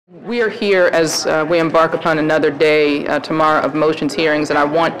We are here as we embark upon another day tomorrow of motions hearings, and I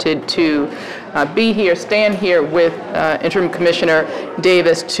wanted to stand here with Interim Commissioner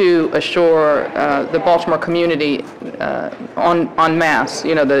Davis to assure the Baltimore community en masse,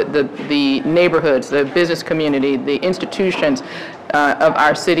 you know, the neighborhoods, the business community, the institutions of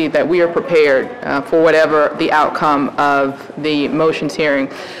our city, that we are prepared for whatever the outcome of the motions hearing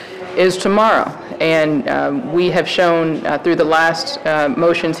is tomorrow. And we have shown through the last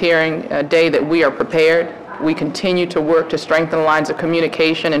motions hearing day that we are prepared. We continue to work to strengthen the lines of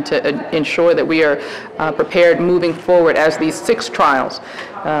communication and to ensure that we are prepared moving forward as these 6 trials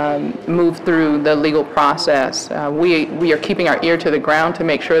move through the legal process. We are keeping our ear to the ground to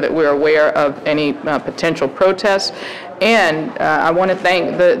make sure that we're aware of any potential protests. And I want to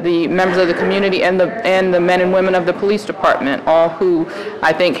thank the members of the community and the men and women of the police department, all who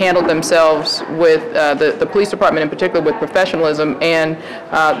I think handled themselves with, the police department in particular, with professionalism, and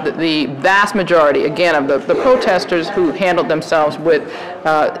the vast majority, again, of the protesters who handled themselves with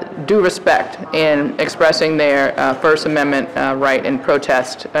due respect in expressing their First Amendment right in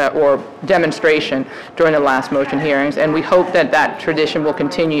protest or demonstration during the last motion hearings. And we hope that that tradition will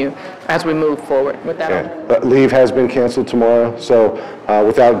continue as we move forward. With that, leave has been canceled tomorrow, so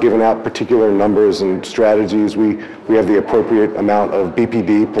without giving out particular numbers and strategies, we have the appropriate amount of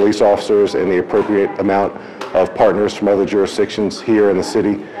BPD police officers and the appropriate amount of partners from other jurisdictions here in the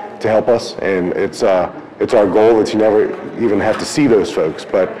city to help us. And it's our goal that you never even have to see those folks,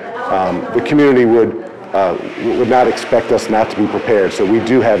 but the community would not expect us not to be prepared, so we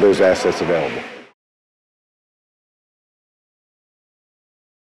do have those assets available.